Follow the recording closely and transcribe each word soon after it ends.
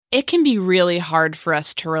It can be really hard for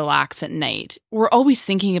us to relax at night. We're always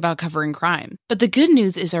thinking about covering crime. But the good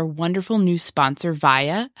news is our wonderful new sponsor,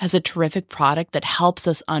 Via, has a terrific product that helps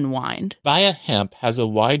us unwind. Via Hemp has a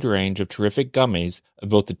wide range of terrific gummies of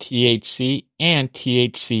both the THC and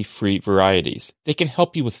THC-free varieties. They can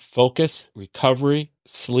help you with focus, recovery,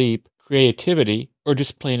 sleep, creativity, or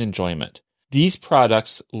just plain enjoyment. These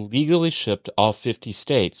products legally ship to all 50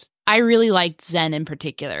 states. I really liked Zen in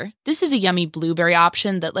particular. This is a yummy blueberry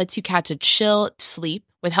option that lets you catch a chill sleep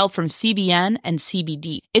with help from CBN and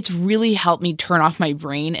CBD. It's really helped me turn off my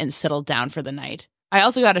brain and settle down for the night. I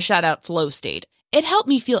also got to shout out Flow State. It helped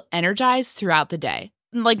me feel energized throughout the day.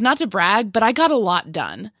 Like, not to brag, but I got a lot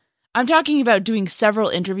done. I'm talking about doing several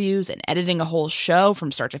interviews and editing a whole show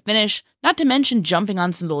from start to finish, not to mention jumping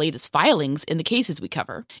on some of the latest filings in the cases we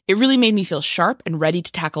cover. It really made me feel sharp and ready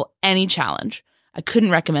to tackle any challenge. I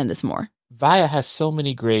couldn't recommend this more. Via has so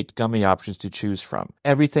many great gummy options to choose from.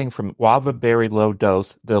 Everything from guava berry low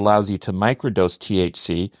dose that allows you to microdose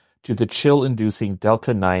THC to the chill-inducing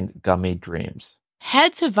Delta-9 gummy dreams.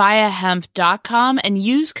 Head to viahemp.com and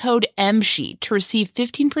use code MSHEET to receive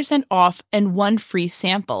 15% off and one free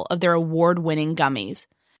sample of their award-winning gummies.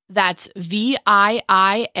 That's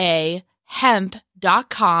VIIA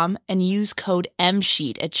hemp.com and use code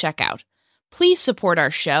MSHEET at checkout. Please support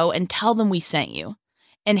our show and tell them we sent you.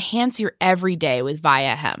 Enhance your everyday with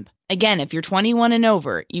Via Hemp. Again, if you're 21 and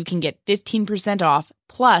over, you can get 15% off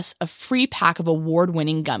plus a free pack of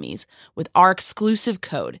award-winning gummies with our exclusive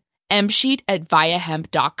code MSheet at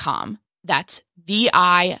viahemp.com. That's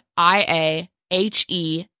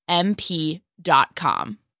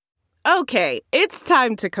VIIAHEMP.com. Okay, it's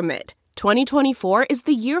time to commit. 2024 is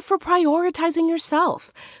the year for prioritizing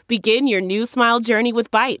yourself. Begin your new smile journey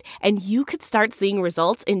with Byte, and you could start seeing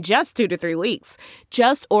results in just 2 to 3 weeks.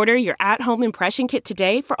 Just order your at-home impression kit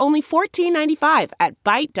today for only $14.95 at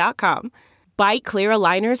Byte.com. Byte clear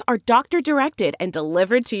aligners are doctor-directed and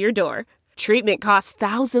delivered to your door. Treatment costs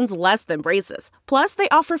thousands less than braces. Plus, they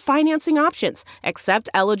offer financing options, accept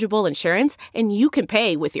eligible insurance, and you can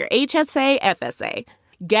pay with your HSA FSA.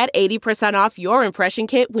 Get 80% off your impression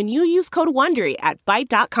kit when you use code WONDERY at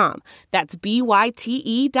Byte.com. That's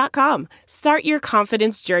BYTE.com. Start your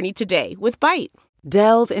confidence journey today with Byte.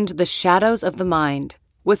 Delve into the shadows of the mind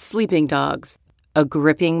with Sleeping Dogs, a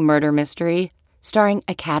gripping murder mystery starring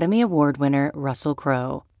Academy Award winner Russell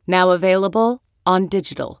Crowe. Now available on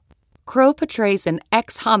digital. Crowe portrays an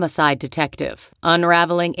ex-homicide detective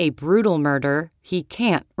unraveling a brutal murder he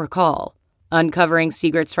can't recall. Uncovering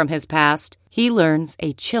secrets from his past, he learns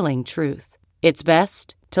a chilling truth. It's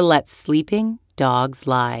best to let sleeping dogs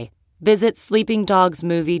lie. Visit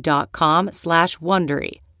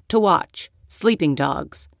sleepingdogsmovie.com/Wondery to watch Sleeping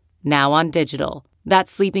Dogs, now on digital.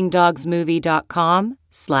 That's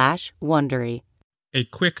sleepingdogsmovie.com/Wondery. A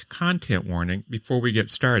quick content warning before we get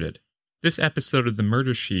started. This episode of The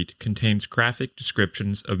Murder Sheet contains graphic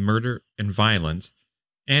descriptions of murder and violence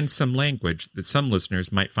and some language that some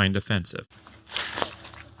listeners might find offensive.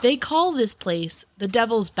 They call this place the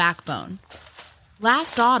Devil's Backbone.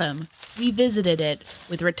 Last autumn, we visited it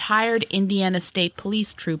with retired Indiana State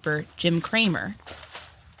Police Trooper Jim Kramer.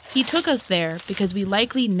 He took us there because we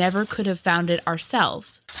likely never could have found it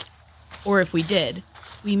ourselves. Or if we did,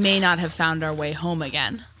 we may not have found our way home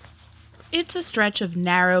again. It's a stretch of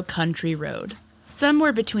narrow country road,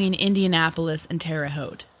 somewhere between Indianapolis and Terre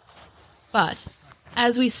Haute. But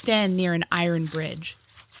as we stand near an iron bridge,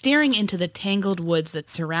 staring into the tangled woods that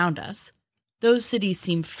surround us, those cities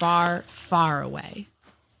seem far, far away.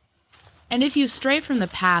 And if you stray from the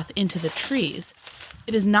path into the trees,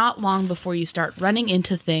 it is not long before you start running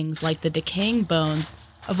into things like the decaying bones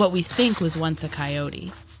of what we think was once a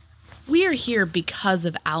coyote. We are here because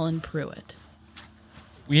of Alan Pruitt.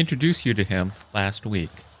 We introduced you to him last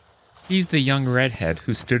week. He's the young redhead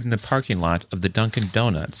who stood in the parking lot of the Dunkin'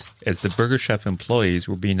 Donuts as the Burger Chef employees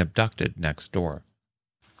were being abducted next door.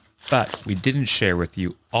 But we didn't share with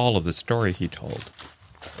you all of the story he told,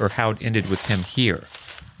 or how it ended with him here,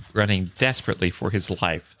 running desperately for his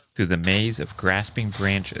life through the maze of grasping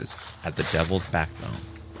branches at the Devil's Backbone.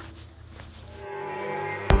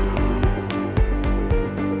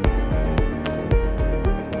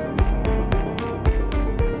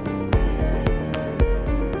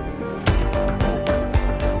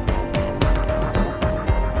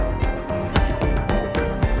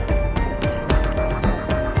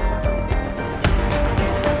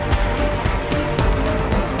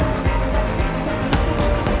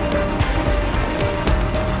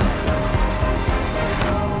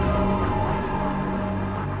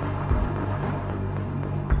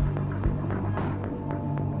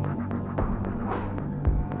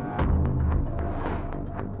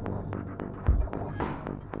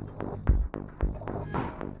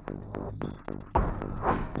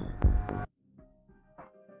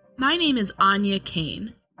 My name is Anya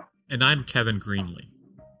Kane. And I'm Kevin Greenlee.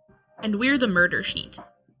 And we're the Murder Sheet.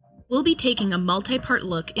 We'll be taking a multi-part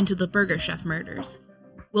look into the Burger Chef murders.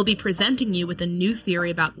 We'll be presenting you with a new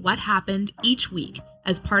theory about what happened each week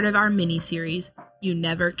as part of our mini-series, You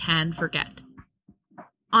Never Can Forget.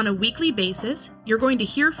 On a weekly basis, you're going to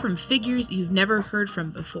hear from figures you've never heard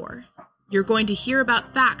from before. You're going to hear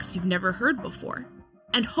about facts you've never heard before.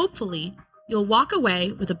 And hopefully, you'll walk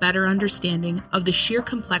away with a better understanding of the sheer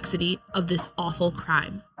complexity of this awful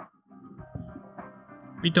crime.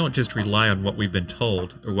 We don't just rely on what we've been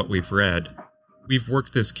told or what we've read. We've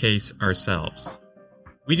worked this case ourselves.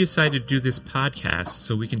 We decided to do this podcast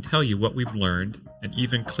so we can tell you what we've learned and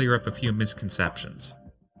even clear up a few misconceptions.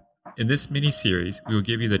 In this mini-series, we will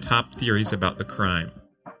give you the top theories about the crime.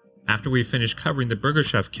 After we finish covering the Burger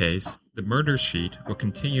Chef case, the Murder Sheet will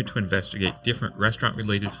continue to investigate different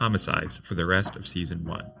restaurant-related homicides for the rest of Season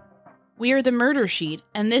 1. We are the Murder Sheet,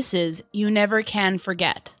 and this is You Never Can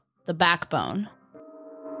Forget, The Backbone.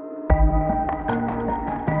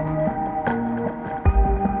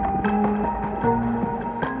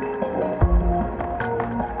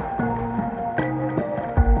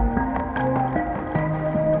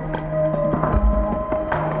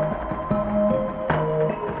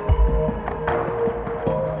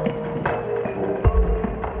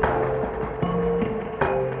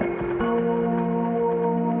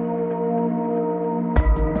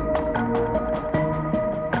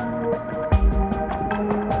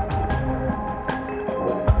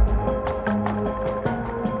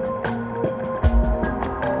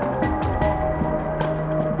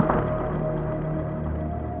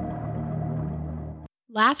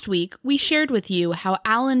 Last week, we shared with you how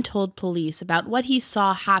Alan told police about what he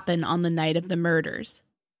saw happen on the night of the murders.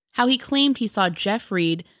 How he claimed he saw Jeff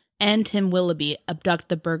Reed and Tim Willoughby abduct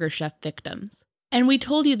the Burger Chef victims. And we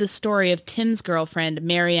told you the story of Tim's girlfriend,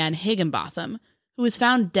 Marianne Higginbotham, who was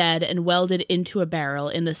found dead and welded into a barrel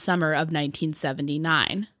in the summer of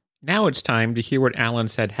 1979. Now it's time to hear what Alan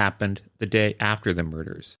said happened the day after the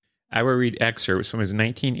murders. I will read excerpts from his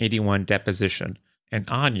 1981 deposition, and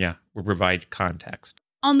Anya will provide context.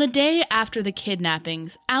 On the day after the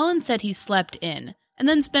kidnappings, Alan said he slept in and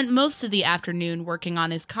then spent most of the afternoon working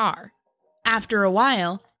on his car. After a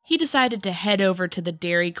while, he decided to head over to the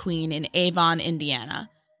Dairy Queen in Avon,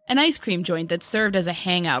 Indiana, an ice cream joint that served as a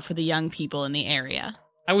hangout for the young people in the area.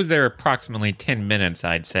 I was there approximately 10 minutes,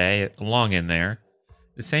 I'd say, long in there.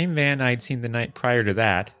 The same van I'd seen the night prior to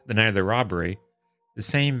that, the night of the robbery. The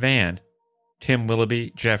same van. Tim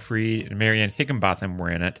Willoughby, Jeff Reed, and Marianne Higginbotham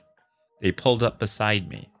were in it. They pulled up beside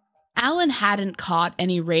me. Alan hadn't caught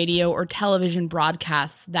any radio or television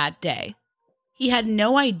broadcasts that day. He had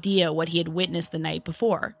no idea what he had witnessed the night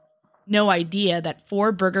before. No idea that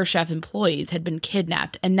 4 Burger Chef employees had been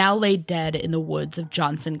kidnapped and now lay dead in the woods of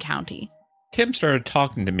Johnson County. Tim started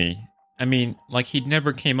talking to me. Like he'd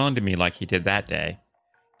never came on to me like he did that day.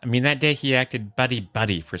 That day he acted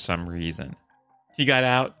buddy-buddy for some reason. He got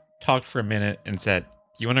out, talked for a minute, and said,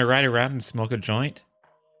 "Do you want to ride around and smoke a joint?"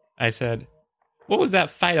 I said, "What was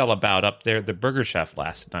that fight all about up there at the Burger Chef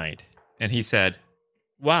last night?" And he said,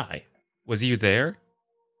 "Why? Was you there?"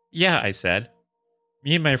 "Yeah," I said.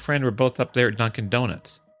 "Me and my friend were both up there at Dunkin'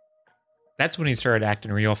 Donuts." That's when he started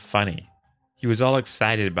acting real funny. He was all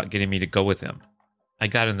excited about getting me to go with him. I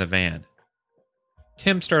got in the van.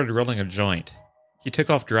 Tim started rolling a joint. He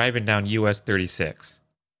took off driving down US 36.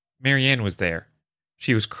 Marianne was there.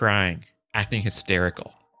 She was crying, acting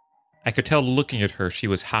hysterical. I could tell looking at her she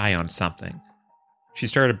was high on something. She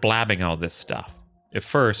started blabbing all this stuff. At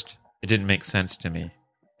first, it didn't make sense to me.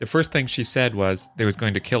 The first thing she said was they was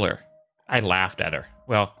going to kill her. I laughed at her.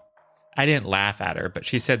 Well, I didn't laugh at her, but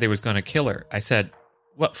she said they was going to kill her. I said,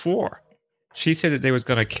 "What for?" She said that they was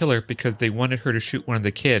going to kill her because they wanted her to shoot one of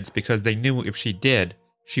the kids because they knew if she did,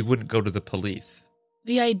 she wouldn't go to the police.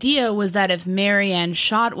 The idea was that if Marianne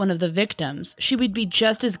shot one of the victims, she would be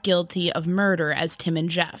just as guilty of murder as Tim and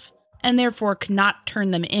Jeff, and therefore could not turn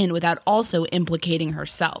them in without also implicating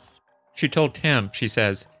herself. She told Tim, she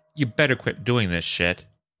says, "You better quit doing this shit,"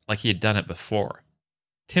 like he had done it before.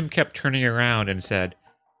 Tim kept turning around and said,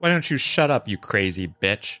 "Why don't you shut up, you crazy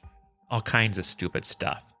bitch?" All kinds of stupid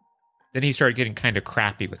stuff. Then he started getting kind of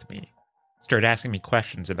crappy with me. Started asking me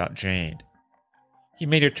questions about Jane. He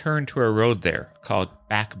made a turn to a road there called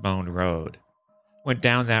Backbone Road. Went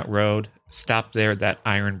down that road, stopped there at that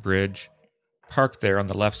iron bridge, parked there on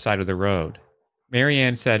the left side of the road.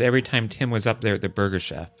 Marianne said every time Tim was up there at the Burger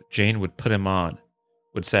Chef, Jane would put him on,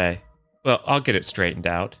 would say, "Well, I'll get it straightened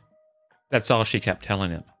out." That's all she kept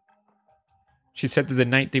telling him. She said that the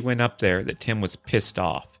night they went up there that Tim was pissed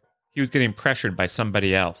off. He was getting pressured by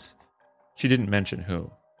somebody else. She didn't mention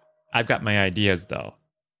who. I've got my ideas, though.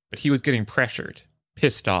 But he was getting pressured,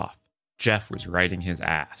 pissed off. Jeff was riding his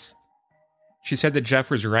ass. She said that Jeff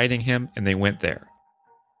was riding him, and they went there.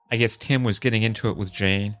 I guess Tim was getting into it with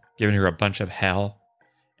Jane, giving her a bunch of hell,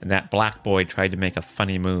 and that black boy tried to make a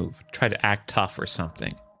funny move, tried to act tough or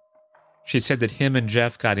something. She said that him and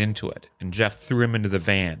Jeff got into it, and Jeff threw him into the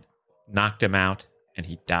van, knocked him out, and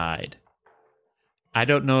he died. I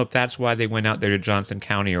don't know if that's why they went out there to Johnson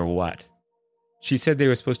County or what. She said they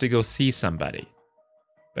were supposed to go see somebody.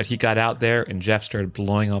 But he got out there and Jeff started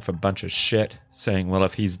blowing off a bunch of shit, saying, well,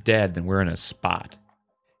 if he's dead, then we're in a spot.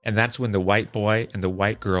 And that's when the white boy and the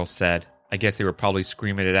white girl said, I guess they were probably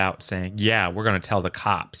screaming it out, saying, yeah, we're going to tell the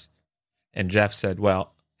cops. And Jeff said,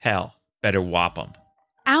 well, hell, better whop them.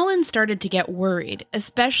 Alan started to get worried,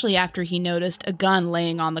 especially after he noticed a gun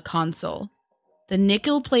laying on the console. The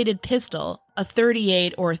nickel-plated pistol, a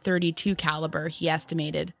 .38 or .32 caliber, he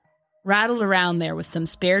estimated, rattled around there with some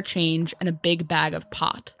spare change and a big bag of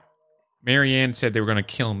pot. Marianne said they were going to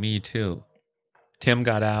kill me, too. Tim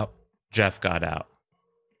got out. Jeff got out.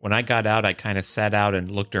 When I got out, I kind of sat out and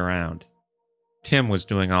looked around. Tim was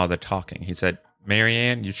doing all the talking. He said,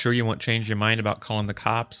 Marianne, you sure you won't change your mind about calling the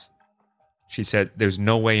cops? She said, there's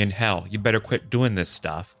no way in hell. You better quit doing this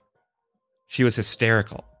stuff. She was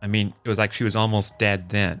hysterical. I mean, it was like she was almost dead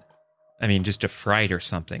then. I mean, just a fright or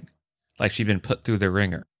something. Like she'd been put through the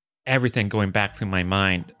ringer. Everything going back through my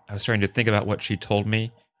mind. I was starting to think about what she told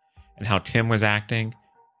me and how Tim was acting,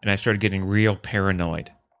 and I started getting real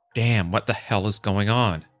paranoid. Damn, what the hell is going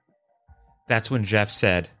on? That's when Jeff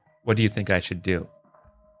said, what do you think I should do?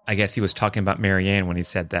 I guess he was talking about Marianne when he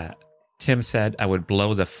said that. Tim said I would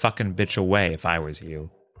blow the fucking bitch away if I was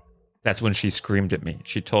you. That's when she screamed at me.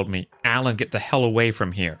 She told me, Alan, get the hell away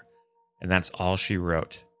from here. And that's all she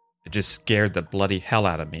wrote. It just scared the bloody hell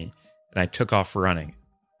out of me, and I took off running.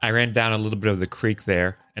 I ran down a little bit of the creek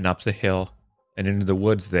there, and up the hill, and into the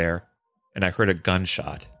woods there, and I heard a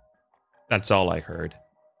gunshot. That's all I heard.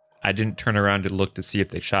 I didn't turn around to look to see if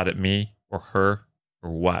they shot at me, or her,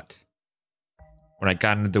 or what. When I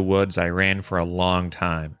got into the woods, I ran for a long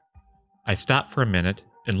time. I stopped for a minute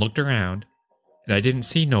and looked around, and I didn't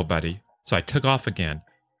see nobody, so I took off again.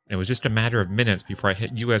 And it was just a matter of minutes before I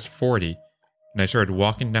hit US 40, and I started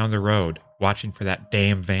walking down the road, watching for that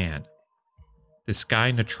damn van. This guy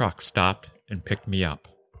in a truck stopped and picked me up.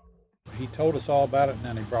 He told us all about it, and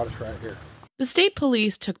then he brought us right here. The state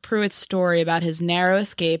police took Pruitt's story about his narrow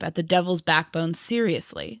escape at the Devil's Backbone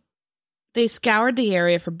seriously. They scoured the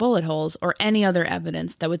area for bullet holes or any other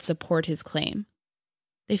evidence that would support his claim.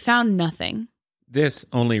 They found nothing. This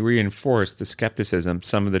only reinforced the skepticism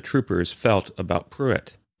some of the troopers felt about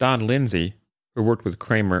Pruitt. Don Lindsay, who worked with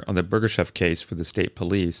Kramer on the Burgershef case for the state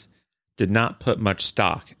police, did not put much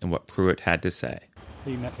stock in what Pruitt had to say.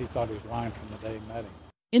 He thought he was lying from the day he met him.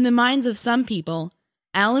 In the minds of some people,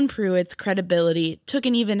 Alan Pruitt's credibility took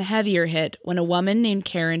an even heavier hit when a woman named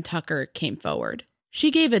Karen Tucker came forward.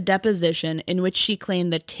 She gave a deposition in which she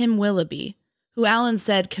claimed that Tim Willoughby, who Alan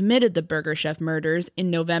said committed the Burgershef murders in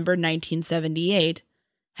November 1978,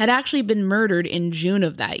 had actually been murdered in June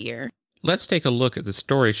of that year. Let's take a look at the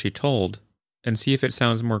story she told and see if it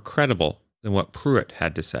sounds more credible than what Pruitt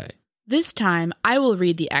had to say. This time, I will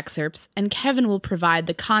read the excerpts, and Kevin will provide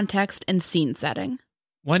the context and scene setting.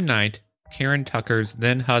 One night, Karen Tucker's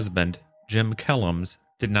then-husband, Jim Kellums,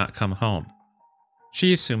 did not come home.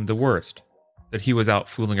 She assumed the worst, that he was out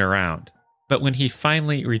fooling around. But when he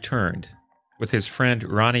finally returned, with his friend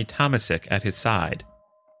Ronnie Tomasic at his side,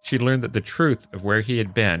 she learned that the truth of where he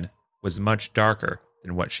had been was much darker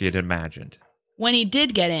than what she had imagined. When he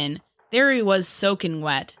did get in, there he was soaking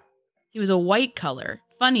wet. He was a white color,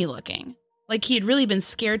 funny looking, like he had really been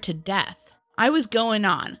scared to death. I was going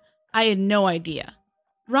on. I had no idea.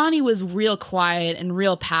 Ronnie was real quiet and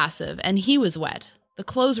real passive, and he was wet. The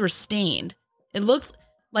clothes were stained. It looked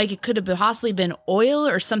like it could have possibly been oil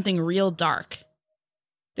or something real dark.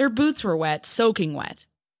 Their boots were wet, soaking wet.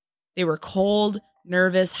 They were cold,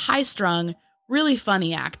 nervous, high-strung, really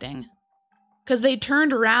funny acting. Because they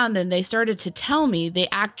turned around and they started to tell me they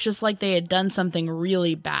act just like they had done something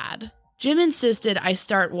really bad. Jim insisted I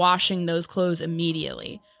start washing those clothes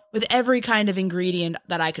immediately, with every kind of ingredient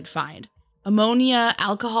that I could find. Ammonia,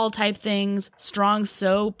 alcohol-type things, strong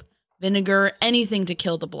soap, vinegar, anything to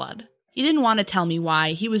kill the blood. He didn't want to tell me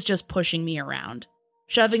why, he was just pushing me around,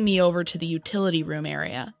 shoving me over to the utility room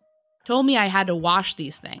area. Told me I had to wash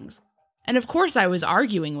these things. And of course I was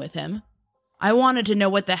arguing with him. I wanted to know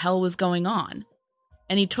what the hell was going on.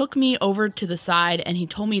 And he took me over to the side and he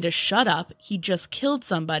told me to shut up, he just killed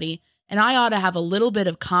somebody, and I ought to have a little bit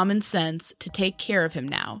of common sense to take care of him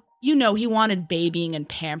now. You know, he wanted babying and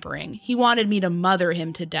pampering. He wanted me to mother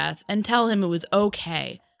him to death and tell him it was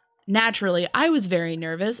okay. Naturally, I was very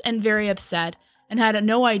nervous and very upset and had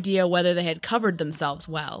no idea whether they had covered themselves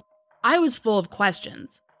well. I was full of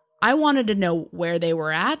questions. I wanted to know where they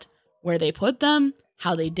were at, where they put them,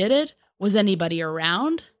 how they did it, was anybody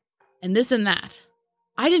around, and this and that.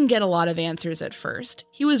 I didn't get a lot of answers at first.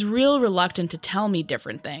 He was real reluctant to tell me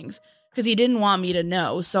different things, because he didn't want me to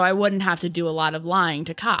know so I wouldn't have to do a lot of lying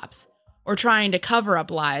to cops, or trying to cover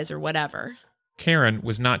up lies or whatever. Karen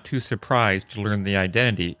was not too surprised to learn the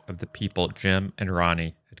identity of the people Jim and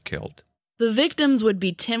Ronnie had killed. The victims would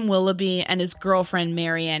be Tim Willoughby and his girlfriend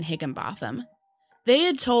Marianne Higginbotham. They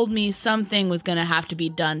had told me something was going to have to be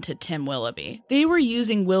done to Tim Willoughby. They were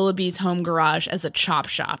using Willoughby's home garage as a chop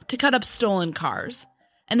shop to cut up stolen cars.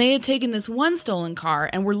 And they had taken this one stolen car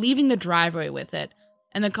and were leaving the driveway with it,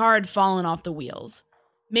 and the car had fallen off the wheels.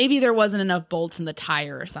 Maybe there wasn't enough bolts in the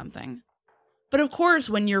tire or something. But of course,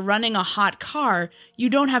 when you're running a hot car, you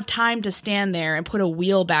don't have time to stand there and put a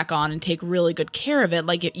wheel back on and take really good care of it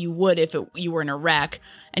like you would if you were in a wreck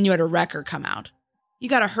and you had a wrecker come out. You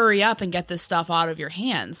gotta hurry up and get this stuff out of your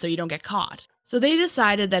hands so you don't get caught. So they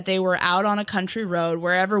decided that they were out on a country road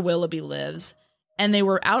wherever Willoughby lives, and they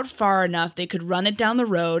were out far enough they could run it down the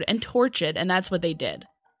road and torch it, and that's what they did.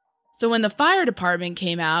 So when the fire department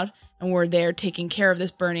came out and were there taking care of this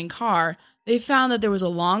burning car, they found that there was a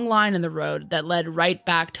long line in the road that led right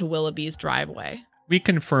back to Willoughby's driveway. We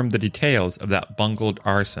confirmed the details of that bungled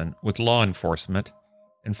arson with law enforcement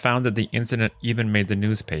and found that the incident even made the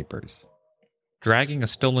newspapers. Dragging a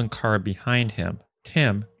stolen car behind him,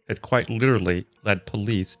 Tim had quite literally led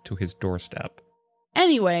police to his doorstep.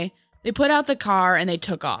 Anyway, they put out the car and they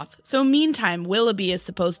took off. So meantime, Willoughby is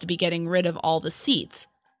supposed to be getting rid of all the seats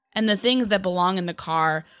and the things that belong in the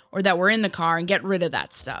car or that were in the car and get rid of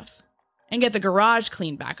that stuff and get the garage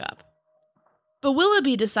cleaned back up. But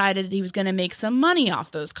Willoughby decided he was going to make some money off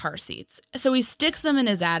those car seats, so he sticks them in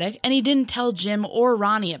his attic and he didn't tell Jim or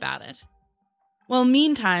Ronnie about it. Well,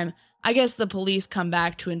 meantime, I guess the police come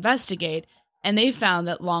back to investigate and they found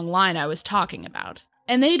that long line I was talking about.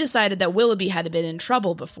 And they decided that Willoughby had been in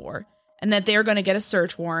trouble before and that they were going to get a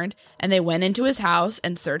search warrant, and they went into his house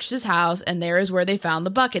and searched his house, and there is where they found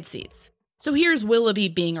the bucket seats. So here's Willoughby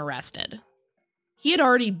being arrested. He had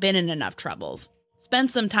already been in enough troubles,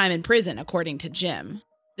 spent some time in prison according to Jim.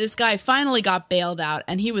 This guy finally got bailed out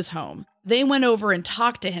and he was home. They went over and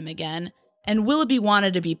talked to him again, and Willoughby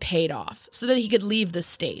wanted to be paid off so that he could leave the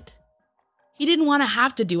state. He didn't want to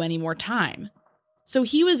have to do any more time. So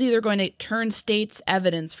he was either going to turn state's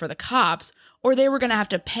evidence for the cops, or they were going to have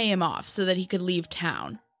to pay him off so that he could leave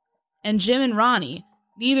town. And Jim and Ronnie,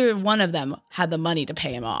 neither one of them had the money to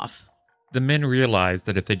pay him off. The men realized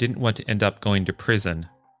that if they didn't want to end up going to prison,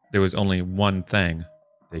 there was only one thing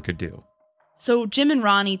they could do. So Jim and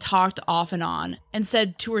Ronnie talked off and on and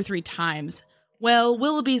said 2 or 3 times, well,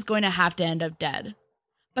 Willoughby's going to have to end up dead.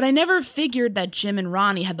 But I never figured that Jim and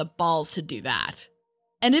Ronnie had the balls to do that.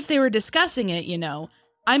 And if they were discussing it,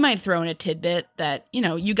 I might throw in a tidbit that,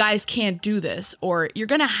 you guys can't do this, or you're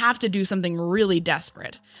going to have to do something really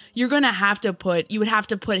desperate. You would have to put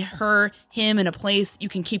him in a place you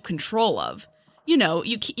can keep control of. You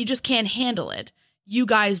just can't handle it. You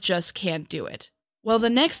guys just can't do it. Well, the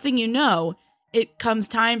next thing you know, it comes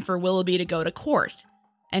time for Willoughby to go to court.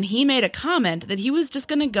 And he made a comment that he was just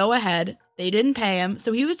going to go ahead. They didn't pay him,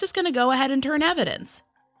 so he was just going to go ahead and turn evidence,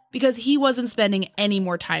 because he wasn't spending any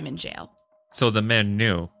more time in jail. So the men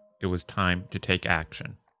knew it was time to take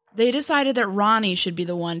action. They decided that Ronnie should be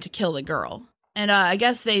the one to kill the girl. And I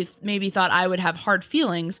guess they maybe thought I would have hard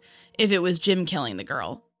feelings if it was Jim killing the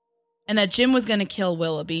girl. And that Jim was going to kill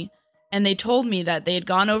Willoughby. And they told me that they had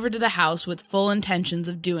gone over to the house with full intentions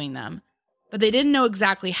of doing them. But they didn't know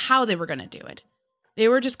exactly how they were going to do it. They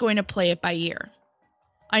were just going to play it by ear.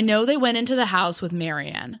 I know they went into the house with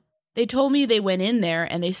Marianne. They told me they went in there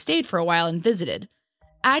and they stayed for a while and visited,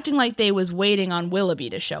 acting like they was waiting on Willoughby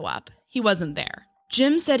to show up. He wasn't there.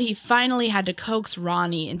 Jim said he finally had to coax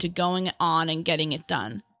Ronnie into going on and getting it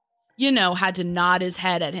done. Had to nod his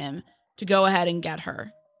head at him to go ahead and get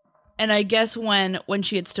her. And I guess when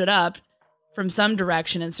she had stood up from some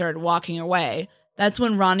direction and started walking away, that's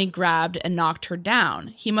when Ronnie grabbed and knocked her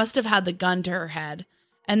down. He must have had the gun to her head.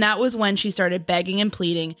 And that was when she started begging and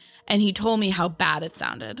pleading, and he told me how bad it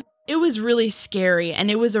sounded. It was really scary, and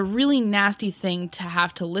it was a really nasty thing to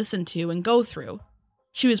have to listen to and go through.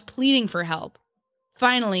 She was pleading for help.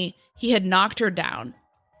 Finally, he had knocked her down.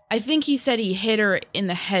 I think he said he hit her in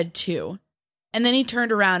the head too. And then he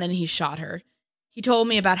turned around and he shot her. He told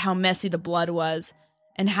me about how messy the blood was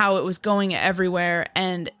and how it was going everywhere,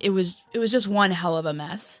 and it was just one hell of a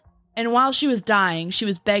mess. And while she was dying, she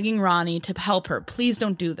was begging Ronnie to help her. Please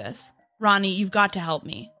don't do this. Ronnie, you've got to help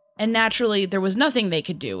me. And naturally, there was nothing they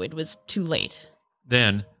could do. It was too late.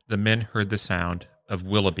 Then the men heard the sound of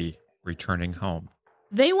Willoughby returning home.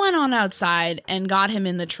 They went on outside and got him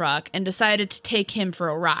in the truck and decided to take him for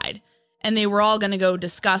a ride. And they were all going to go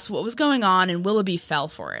discuss what was going on, and Willoughby fell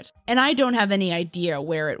for it. And I don't have any idea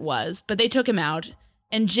where it was, but they took him out.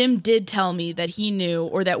 And Jim did tell me that he knew,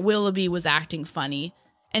 or that Willoughby was acting funny,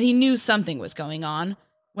 and he knew something was going on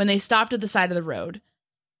when they stopped at the side of the road.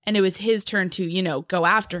 And it was his turn to, go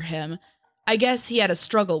after him. I guess he had a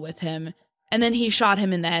struggle with him, and then he shot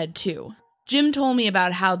him in the head too. Jim told me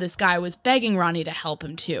about how this guy was begging Ronnie to help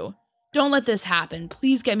him too. Don't let this happen.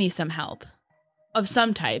 Please get me some help. Of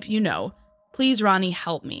some type, Please, Ronnie,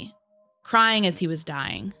 help me. Crying as he was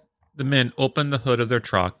dying. The men opened the hood of their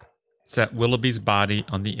truck, set Willoughby's body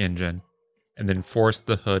on the engine, and then forced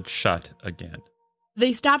the hood shut again.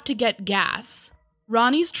 They stopped to get gas.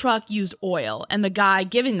 Ronnie's truck used oil, and the guy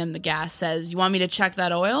giving them the gas says, "You want me to check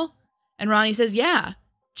that oil?" And Ronnie says, "Yeah."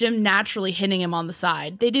 Jim naturally hitting him on the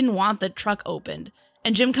side. They didn't want the truck opened.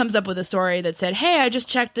 And Jim comes up with a story that said, "Hey, I just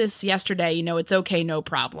checked this yesterday. It's okay, no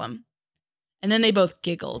problem." And then they both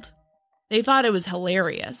giggled. They thought it was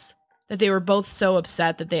hilarious, that they were both so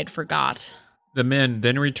upset that they had forgot. The men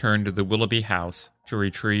then returned to the Willoughby house to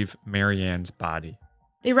retrieve Mary Ann's body.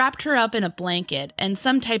 They wrapped her up in a blanket and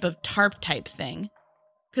some type of tarp type thing,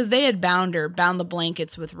 because they had bound the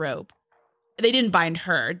blankets with rope. They didn't bind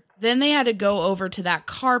her. Then they had to go over to that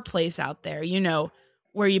car place out there,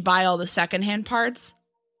 where you buy all the secondhand parts.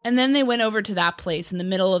 And then they went over to that place in the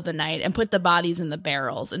middle of the night and put the bodies in the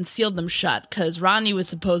barrels and sealed them shut because Ronnie was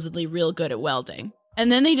supposedly real good at welding.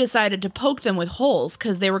 And then they decided to poke them with holes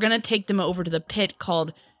because they were going to take them over to the pit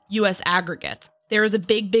called U.S. Aggregates. There is a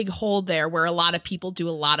big hole there where a lot of people do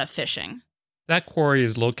a lot of fishing. That quarry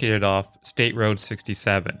is located off State Road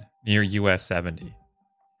 67 near US 70.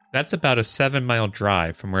 That's about a 7-mile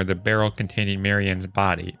drive from where the barrel containing Mary Ann's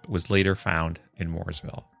body was later found in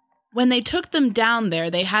Mooresville. When they took them down there,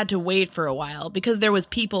 they had to wait for a while because there was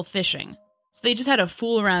people fishing. So they just had to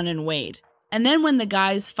fool around and wait. And then when the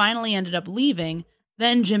guys finally ended up leaving,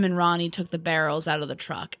 then Jim and Ronnie took the barrels out of the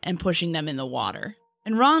truck and pushing them in the water.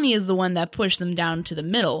 And Ronnie is the one that pushed them down to the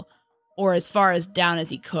middle, or as far as down as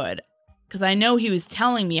he could. Because I know he was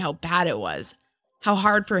telling me how bad it was, how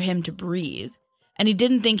hard for him to breathe. And he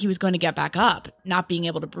didn't think he was going to get back up, not being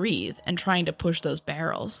able to breathe, and trying to push those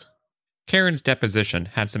barrels. Karen's deposition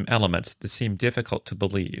had some elements that seemed difficult to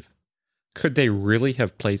believe. Could they really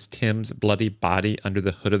have placed Tim's bloody body under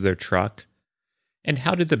the hood of their truck? And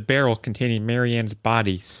how did the barrel containing Mary Ann's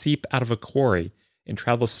body seep out of a quarry and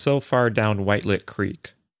travel so far down Whitelit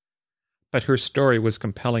Creek? But her story was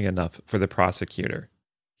compelling enough for the prosecutor.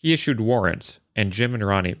 He issued warrants, and Jim and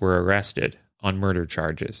Ronnie were arrested on murder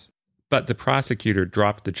charges. But the prosecutor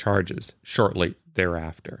dropped the charges shortly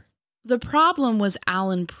thereafter. The problem was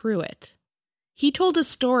Alan Pruitt. He told a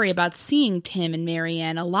story about seeing Tim and Mary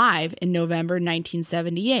Ann alive in November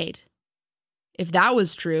 1978. If that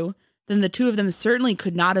was true, then the two of them certainly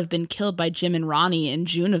could not have been killed by Jim and Ronnie in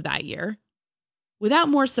June of that year. Without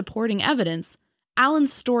more supporting evidence,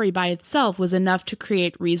 Alan's story by itself was enough to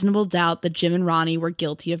create reasonable doubt that Jim and Ronnie were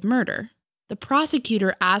guilty of murder. The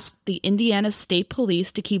prosecutor asked the Indiana State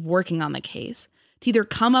Police to keep working on the case, to either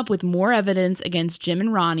come up with more evidence against Jim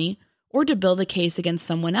and Ronnie or to build a case against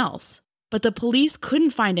someone else. But the police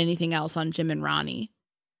couldn't find anything else on Jim and Ronnie,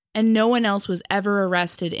 and no one else was ever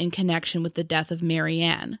arrested in connection with the death of Mary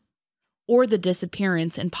Ann, or the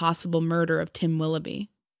disappearance and possible murder of Tim Willoughby.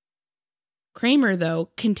 Kramer, though,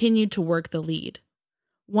 continued to work the lead.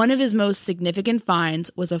 One of his most significant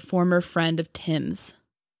finds was a former friend of Tim's.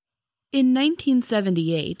 In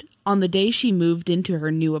 1978, on the day she moved into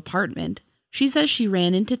her new apartment, she says she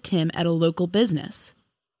ran into Tim at a local business.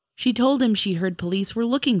 She told him she heard police were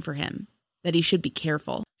looking for him, that he should be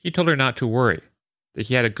careful. He told her not to worry, that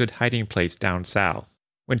he had a good hiding place down south.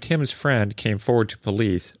 When Tim's friend came forward to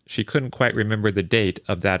police, she couldn't quite remember the date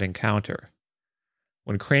of that encounter.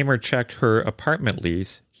 When Kramer checked her apartment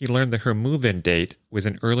lease, he learned that her move-in date was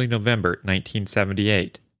in early November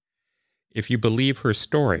 1978. If you believe her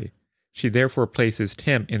story, she therefore places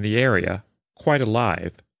Tim in the area, quite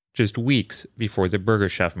alive, just weeks before the Burger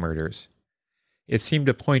Chef murders. It seemed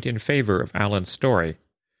to point in favor of Alan's story,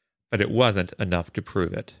 but it wasn't enough to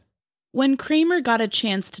prove it. When Kramer got a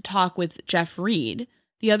chance to talk with Jeff Reed,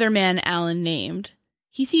 the other man Alan named,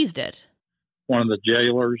 he seized it. One of the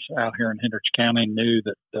jailers out here in Hendricks County knew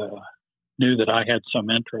that I had some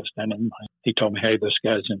interest in him. He told me, "Hey, this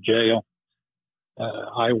guy's in jail."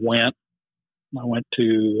 I went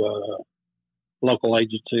to local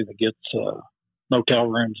agency that gets motel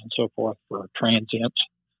rooms and so forth for transients.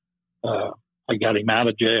 I got him out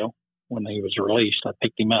of jail when he was released. I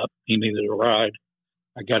picked him up. He needed a ride.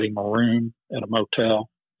 I got him a room at a motel.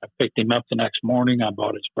 I picked him up the next morning. I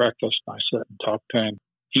bought his breakfast. I sat and talked to him.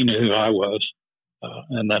 He knew who I was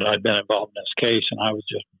and that I'd been involved in this case, and I was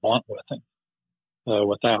just blunt with him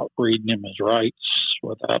without reading him his rights,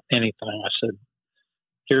 without anything. I said,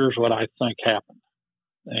 here's what I think happened.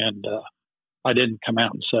 And I didn't come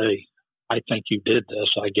out and say, I think you did this.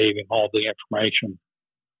 I gave him all the information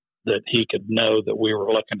that he could know that we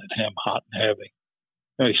were looking at him hot and heavy.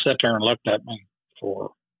 And he sat there and looked at me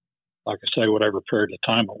for, like I say, whatever period of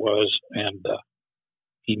time it was, and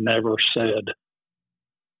he never said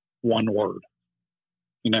one word.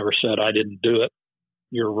 He never said, I didn't do it,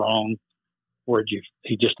 you're wrong,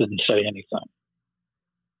 he just didn't say anything.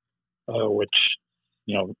 Which,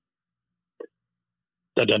 you know,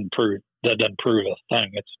 that doesn't prove a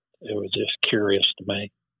thing. It was just curious to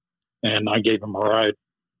me. And I gave him a ride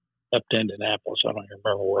up to Indianapolis. I don't even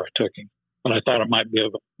remember where I took him, but I thought it might be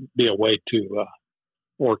a way to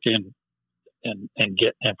work in and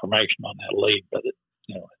get information on that lead, but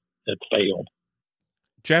it failed.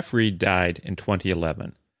 Jeff Reed died in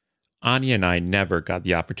 2011. Anya and I never got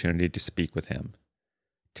the opportunity to speak with him.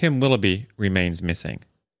 Tim Willoughby remains missing.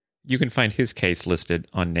 You can find his case listed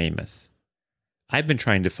on NamUs. I've been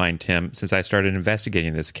trying to find Tim since I started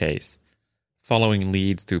investigating this case, following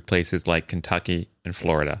leads through places like Kentucky and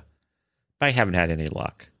Florida, but I haven't had any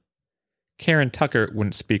luck. Karen Tucker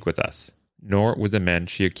wouldn't speak with us, nor would the men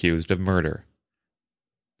she accused of murder.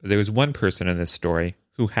 But there was one person in this story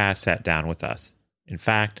who has sat down with us. In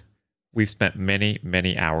fact, we've spent many,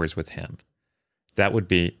 many hours with him. That would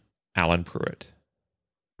be Alan Pruitt.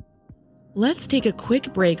 Let's take a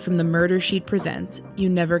quick break from the Murder Sheet Presents You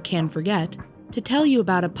Never Can Forget to tell you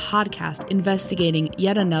about a podcast investigating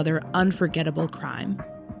yet another unforgettable crime.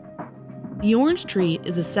 The Orange Tree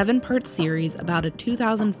is a 7-part series about a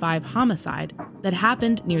 2005 homicide that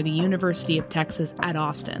happened near the University of Texas at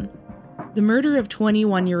Austin. The murder of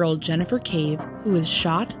 21-year-old Jennifer Cave, who was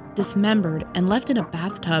shot, dismembered, and left in a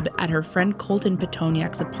bathtub at her friend Colton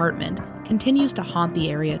Petoniak's apartment, continues to haunt the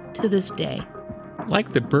area to this day. Like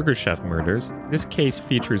the Burger Chef murders, this case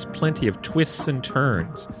features plenty of twists and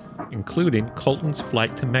turns, including Colton's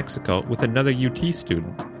flight to Mexico with another UT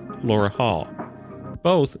student, Laura Hall.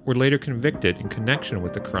 Both were later convicted in connection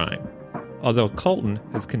with the crime, although Colton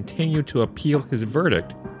has continued to appeal his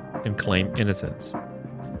verdict and claim innocence.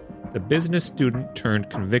 The business student turned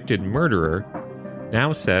convicted murderer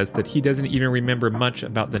now says that he doesn't even remember much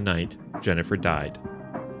about the night Jennifer died.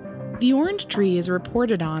 The Orange Tree is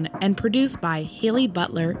reported on and produced by Haley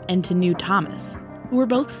Butler and Tanu Thomas, who were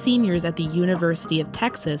both seniors at the University of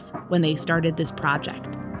Texas when they started this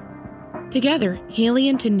project. Together, Haley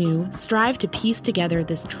and Tanu strive to piece together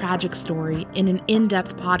this tragic story in an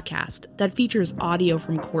in-depth podcast that features audio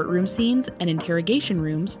from courtroom scenes and interrogation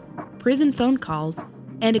rooms, prison phone calls,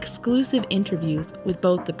 and exclusive interviews with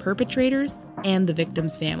both the perpetrators and the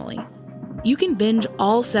victim's family. You can binge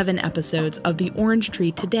all 7 episodes of The Orange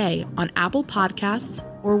Tree today on Apple Podcasts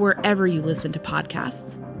or wherever you listen to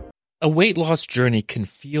podcasts. A weight loss journey can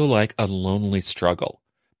feel like a lonely struggle,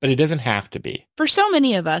 but it doesn't have to be. For so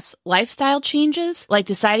many of us, lifestyle changes, like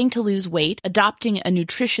deciding to lose weight, adopting a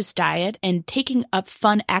nutritious diet, and taking up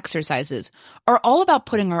fun exercises, are all about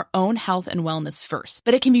putting our own health and wellness first.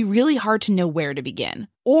 But it can be really hard to know where to begin,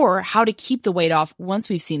 or how to keep the weight off once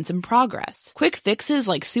we've seen some progress. Quick fixes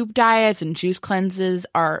like soup diets and juice cleanses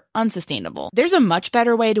are unsustainable. There's a much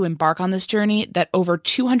better way to embark on this journey that over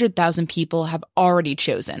 200,000 people have already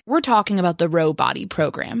chosen. We're talking about the Row Body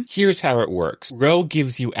program. Here's how it works. Row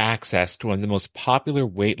gives you access to one of the most popular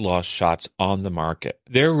weight loss shots on the market.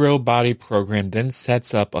 Their Row Body program then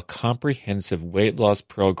sets up a comprehensive weight loss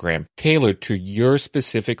program tailored to your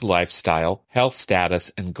specific lifestyle, health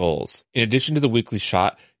status, and goals. In addition to the weekly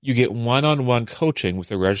shot, you get one-on-one coaching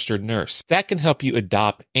with a registered nurse. That can help you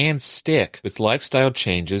adopt and stick with lifestyle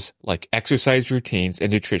changes like exercise routines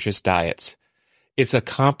and nutritious diets. It's a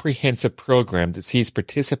comprehensive program that sees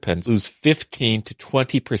participants lose 15 to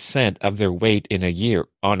 20% of their weight in a year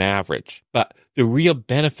on average. But the real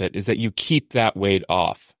benefit is that you keep that weight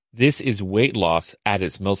off. This is weight loss at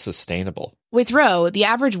its most sustainable. With Row, the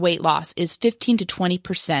average weight loss is 15 to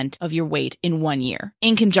 20% of your weight in 1 year,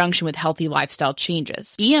 in conjunction with healthy lifestyle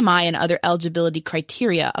changes. BMI and other eligibility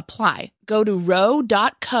criteria apply. Go to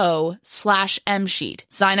row.co/msheet.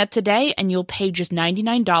 Sign up today and you'll pay just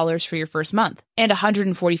 $99 for your first month and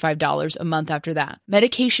 $145 a month after that.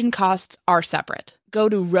 Medication costs are separate. Go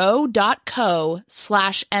to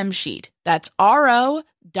row.co/msheet. That's row.co/msheet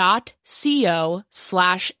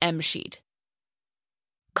carmax.co/msheet.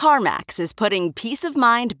 CarMax is putting peace of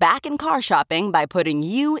mind back in car shopping by putting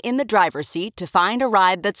you in the driver's seat to find a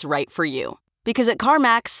ride that's right for you. Because at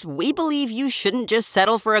CarMax, we believe you shouldn't just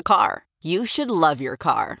settle for a car. You should love your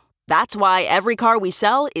car. That's why every car we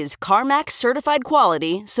sell is CarMax certified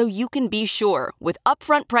quality, so you can be sure with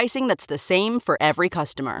upfront pricing that's the same for every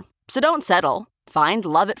customer. So don't settle. Find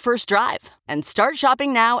love at first drive and start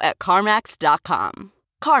shopping now at CarMax.com.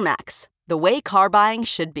 CarMax, the way car buying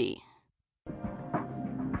should be.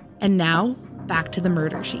 And now, back to the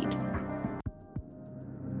murder sheet.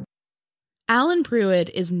 Alan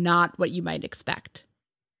Pruitt is not what you might expect.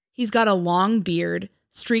 He's got a long beard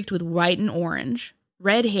streaked with white and orange,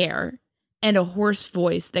 red hair, and a hoarse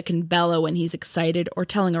voice that can bellow when he's excited or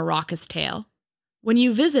telling a raucous tale. When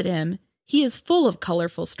you visit him, he is full of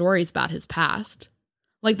colorful stories about his past,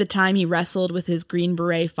 like the time he wrestled with his Green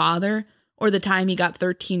Beret father or the time he got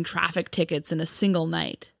 13 traffic tickets in a single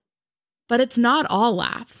night. But it's not all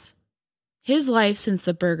laughs. His life since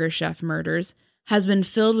the Burger Chef murders has been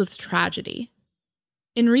filled with tragedy.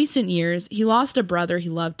 In recent years, he lost a brother he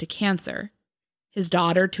loved to cancer, his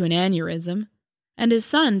daughter to an aneurysm, and his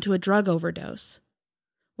son to a drug overdose.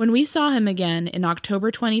 When we saw him again in October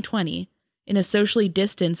 2020, in a socially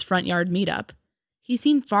distanced front yard meetup, he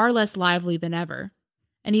seemed far less lively than ever,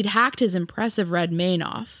 and he'd hacked his impressive red mane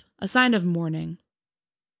off, a sign of mourning.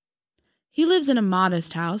 He lives in a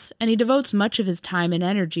modest house, and he devotes much of his time and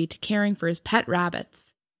energy to caring for his pet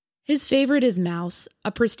rabbits. His favorite is Mouse,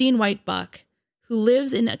 a pristine white buck, who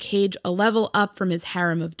lives in a cage a level up from his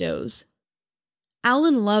harem of does.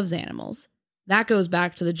 Alan loves animals. That goes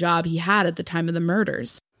back to the job he had at the time of the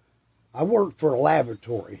murders. I worked for a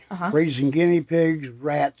laboratory, raising guinea pigs,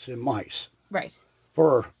 rats, and mice. Right.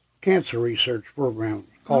 For a cancer research program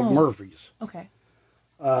called Murphy's. Okay.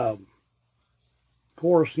 Of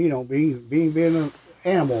course, you know, being an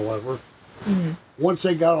animal lover, once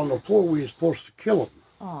they got on the floor, we were supposed to kill them.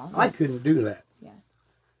 I couldn't do that. Yeah.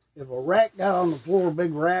 If a rat got on the floor, a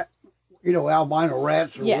big rat, you know, albino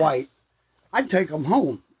rats are white, I'd take them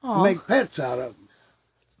home and make pets out of them.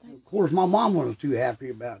 Of course, my mom wasn't too happy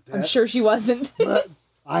about that. I'm sure she wasn't. But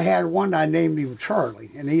I had one, I named him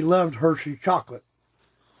Charlie, and he loved Hershey chocolate.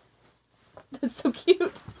 That's so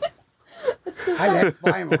cute. That's so I'd have to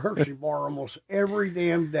buy him a Hershey bar almost every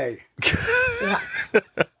damn day.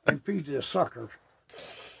 And feed the sucker.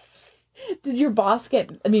 Did your boss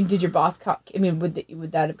would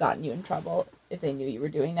that have gotten you in trouble if they knew you were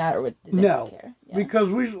doing that, or did they not care? Yeah. Because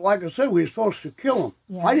like I said, we were supposed to kill them.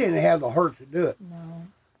 Yeah. I didn't have the heart to do it. No.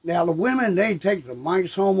 Now, the women, they take the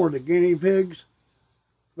mice home or the guinea pigs,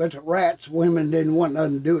 but the rats, women didn't want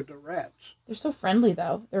nothing to do with the rats. They're so friendly,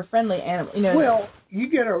 though. They're friendly animals. You know. Well,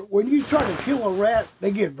 when you try to kill a rat, they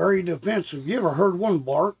get very defensive. You ever heard one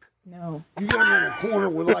bark? No. You get them in a corner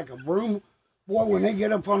with like a broom. Boy, when they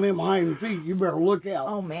get up on them hind feet, you better look out.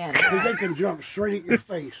 Oh, man. Because they can jump straight at your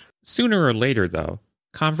face. Sooner or later, though,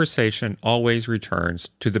 conversation always returns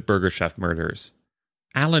to the Burger Chef murders.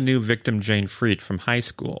 Alan knew victim Jane Freed from high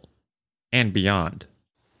school and beyond.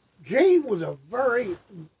 Jane was a very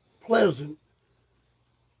pleasant,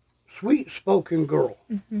 sweet-spoken girl.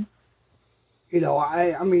 Mm-hmm. You know,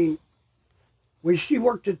 I mean, when she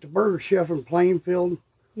worked at the Burger Chef in Plainfield,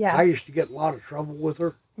 I used to get in a lot of trouble with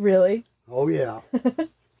her. Really? Oh, yeah.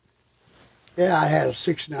 Yeah, I had a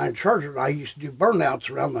 69 Charger, and I used to do burnouts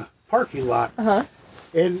around the parking lot.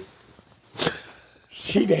 And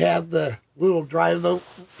she'd have the little drive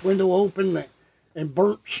window open, and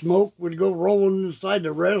burnt smoke would go rolling inside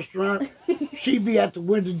the restaurant. She'd be at the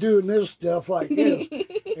window doing this stuff like this.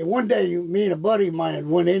 And one day, me and a buddy of mine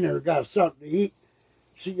went in there and got something to eat.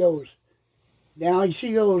 She goes,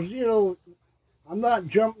 you know, I'm not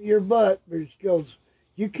jumping your butt, but she goes,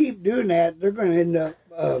 you keep doing that, they're going to end up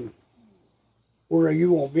where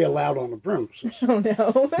you won't be allowed on the premises. Oh,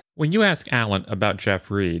 no. When you ask Alan about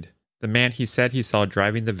Jeff Reed, the man he said he saw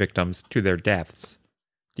driving the victims to their deaths,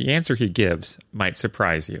 the answer he gives might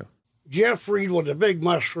surprise you. Jeff Reed was a big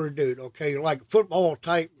muscular dude, okay, like a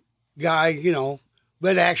football-type guy, you know,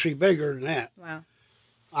 but actually bigger than that. Wow.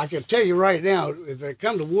 I can tell you right now, if they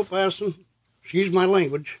come to whoop ass him, excuse my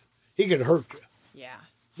language, he could hurt you. Yeah.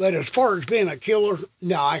 But as far as being a killer,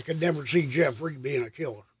 no, I could never see Jeff Reed being a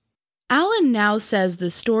killer. Alan now says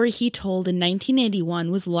the story he told in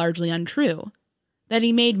 1981 was largely untrue, that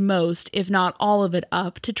he made most, if not all of it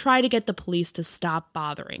up, to try to get the police to stop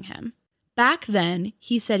bothering him. Back then,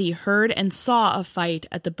 he said he heard and saw a fight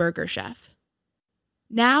at the Burger Chef.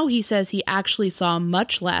 Now he says he actually saw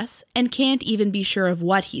much less and can't even be sure of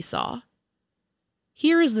what he saw.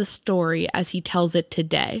 Here is the story as he tells it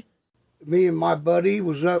today. me and my buddy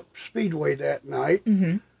was up Speedway that night,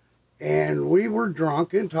 and we were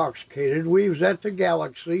drunk, intoxicated. We was at the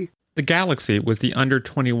Galaxy. The Galaxy was the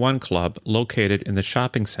under-21 club located in the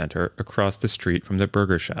shopping center across the street from the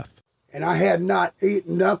Burger Chef. And I had not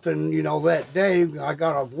eaten nothing, that day. I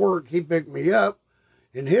got off work. He picked me up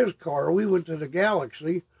in his car. We went to the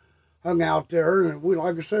Galaxy, hung out there, and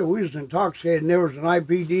like I said, we was intoxicated, and there was an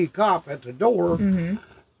IPD cop at the door.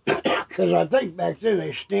 Because I think back then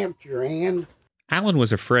they stamped your hand. Alan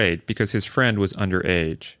was afraid because his friend was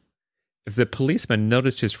underage. If the policeman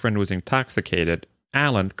noticed his friend was intoxicated,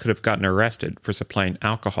 Alan could have gotten arrested for supplying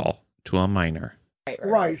alcohol to a minor.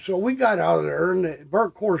 Right, so we got out of there, and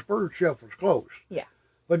of course, Burger Chef was closed. Yeah.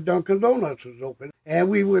 But Dunkin' Donuts was open. And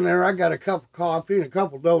we went there. I got a cup of coffee and a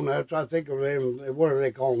couple of donuts. I think of them, what do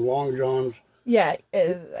they call them, Long Johns? Yeah.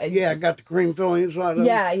 I got the cream filling inside of them.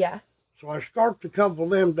 Yeah. So I scarfed a couple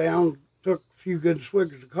of them down, took a few good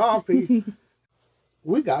swigs of coffee.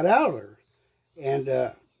 We got out of there.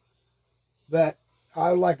 And, but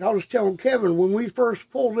I was telling Kevin, when we first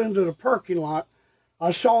pulled into the parking lot,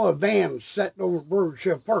 I saw a van sitting over Burger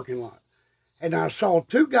Chef parking lot. And I saw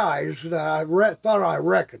two guys that I thought I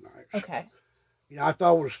recognized. Okay. I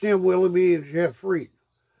thought it was Tim Willoughby and Jeff Fried.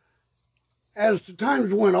 As the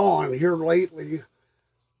times went on here lately,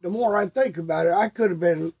 the more I think about it, I could have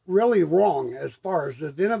been really wrong as far as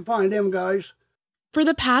identifying them guys. For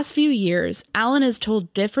the past few years, Alan has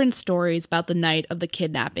told different stories about the night of the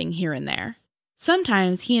kidnapping here and there.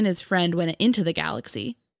 Sometimes he and his friend went into the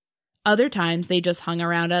Galaxy. Other times they just hung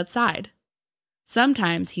around outside.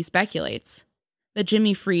 Sometimes he speculates that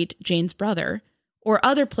Jimmy Fried, Jane's brother, or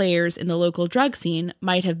other players in the local drug scene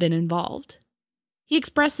might have been involved. He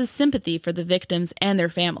expresses sympathy for the victims and their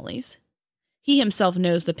families. He himself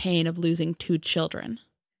knows the pain of losing 2 children.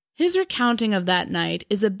 His recounting of that night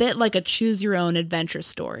is a bit like a choose-your-own-adventure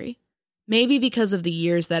story, maybe because of the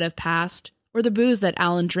years that have passed, or the booze that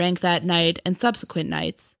Alan drank that night and subsequent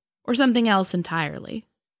nights, or something else entirely.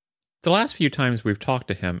 The last few times we've talked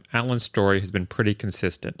to him, Alan's story has been pretty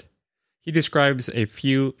consistent. He describes a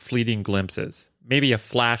few fleeting glimpses, maybe a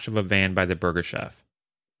flash of a van by the Burger Chef,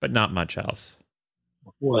 but not much else.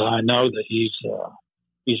 Well, I know that he's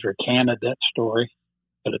recanted that story,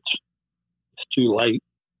 but it's too late.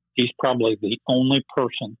 He's probably the only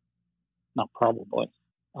person, not probably,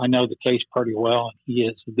 I know the case pretty well, and he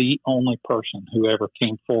is the only person who ever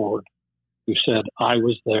came forward who said, I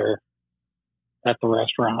was there at the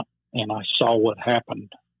restaurant and I saw what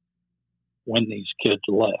happened when these kids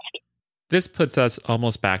left. This puts us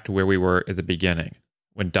almost back to where we were at the beginning,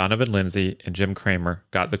 when Donovan Lindsay and Jim Kramer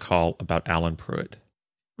got the call about Alan Pruitt.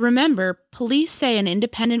 Remember, police say an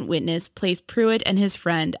independent witness placed Pruitt and his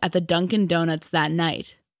friend at the Dunkin' Donuts that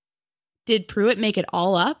night. Did Pruitt make it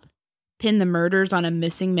all up? Pin the murders on a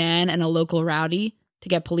missing man and a local rowdy to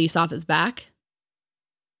get police off his back?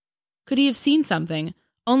 Could he have seen something,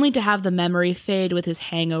 only to have the memory fade with his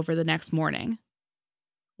hangover the next morning?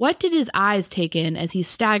 What did his eyes take in as he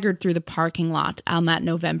staggered through the parking lot on that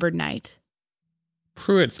November night?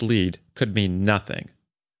 Pruitt's lead could mean nothing,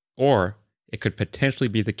 or it could potentially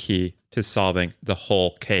be the key to solving the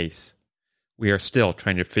whole case. We are still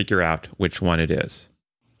trying to figure out which one it is.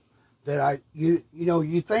 That you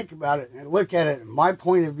think about it and look at it, in my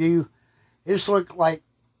point of view, it's looked like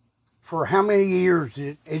for how many years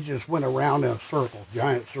it just went around in a circle,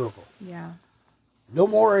 giant circle. Yeah. No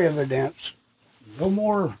more evidence, no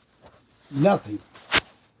more nothing.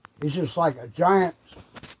 It's just like a giant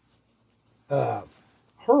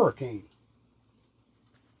hurricane.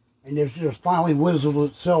 And it's just finally whizzled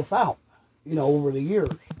itself out, over the years.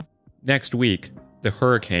 Next week, the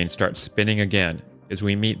hurricane starts spinning again as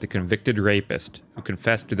we meet the convicted rapist who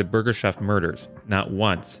confessed to the Burger Chef murders not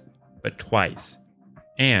once, but twice.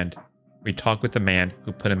 And we talk with the man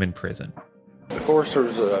who put him in prison.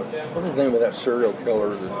 Forrester's, what was the name of that serial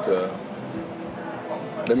killer that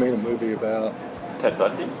they made a movie about? Ted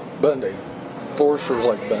Bundy? Bundy. Forrester's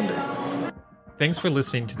like Bundy. Thanks for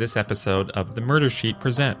listening to this episode of The Murder Sheet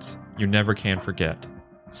Presents You Never Can Forget.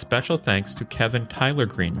 Special thanks to Kevin Tyler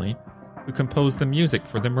Greenlee, who composed the music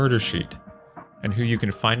for The Murder Sheet, and who you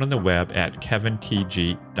can find on the web at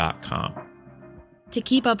kevintg.com. To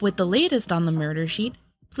keep up with the latest on The Murder Sheet,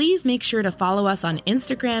 please make sure to follow us on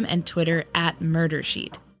Instagram and Twitter at Murder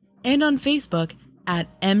Sheet, and on Facebook at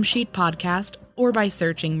M-Sheet Podcast or by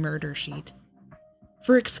searching Murder Sheet.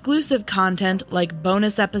 For exclusive content like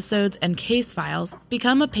bonus episodes and case files,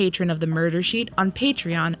 become a patron of The Murder Sheet on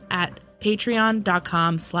Patreon at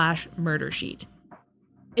patreon.com/murdersheet.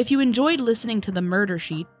 If you enjoyed listening to The Murder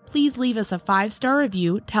Sheet, please leave us a 5-star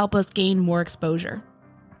review to help us gain more exposure.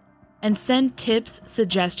 and send tips,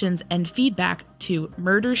 suggestions, and feedback to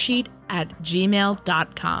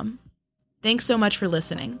murdersheet@gmail.com. Thanks so much for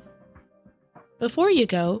listening. Before you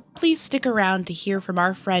go, please stick around to hear from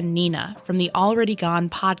our friend Nina from the Already Gone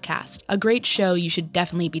podcast, a great show you should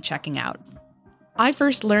definitely be checking out. I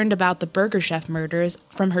first learned about the Burger Chef murders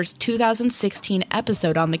from her 2016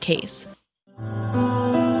 episode on the case.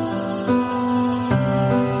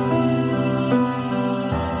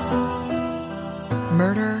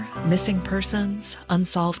 Murder, missing persons,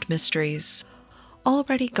 unsolved mysteries.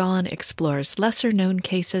 Already Gone explores lesser-known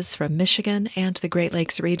cases from Michigan and the Great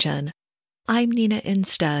Lakes region. I'm Nina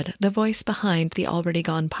Instead, the voice behind the Already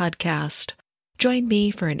Gone podcast. Join me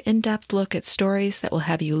for an in-depth look at stories that will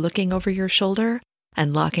have you looking over your shoulder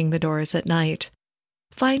and locking the doors at night.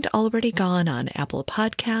 Find Already Gone on Apple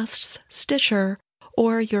Podcasts, Stitcher,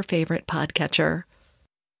 or your favorite podcatcher.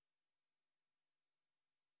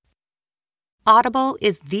 Audible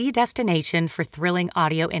is the destination for thrilling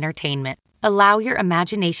audio entertainment. Allow your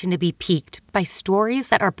imagination to be piqued by stories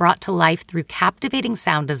that are brought to life through captivating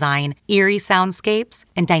sound design, eerie soundscapes,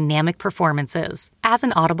 and dynamic performances. As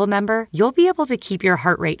an Audible member, you'll be able to keep your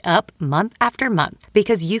heart rate up month after month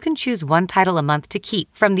because you can choose one title a month to keep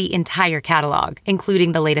from the entire catalog,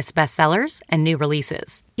 including the latest bestsellers and new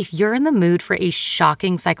releases. If you're in the mood for a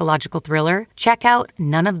shocking psychological thriller, check out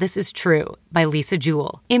None of This Is True by Lisa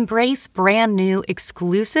Jewell. Embrace brand new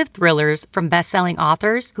exclusive thrillers from best-selling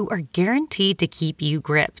authors who are guaranteed to keep you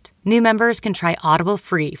gripped. New members can try Audible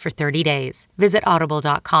free for 30 days. Visit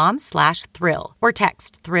audible.com/thrill or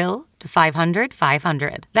text thrill to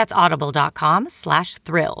 500-500. That's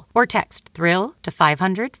audible.com/thrill or text thrill to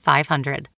 500-500.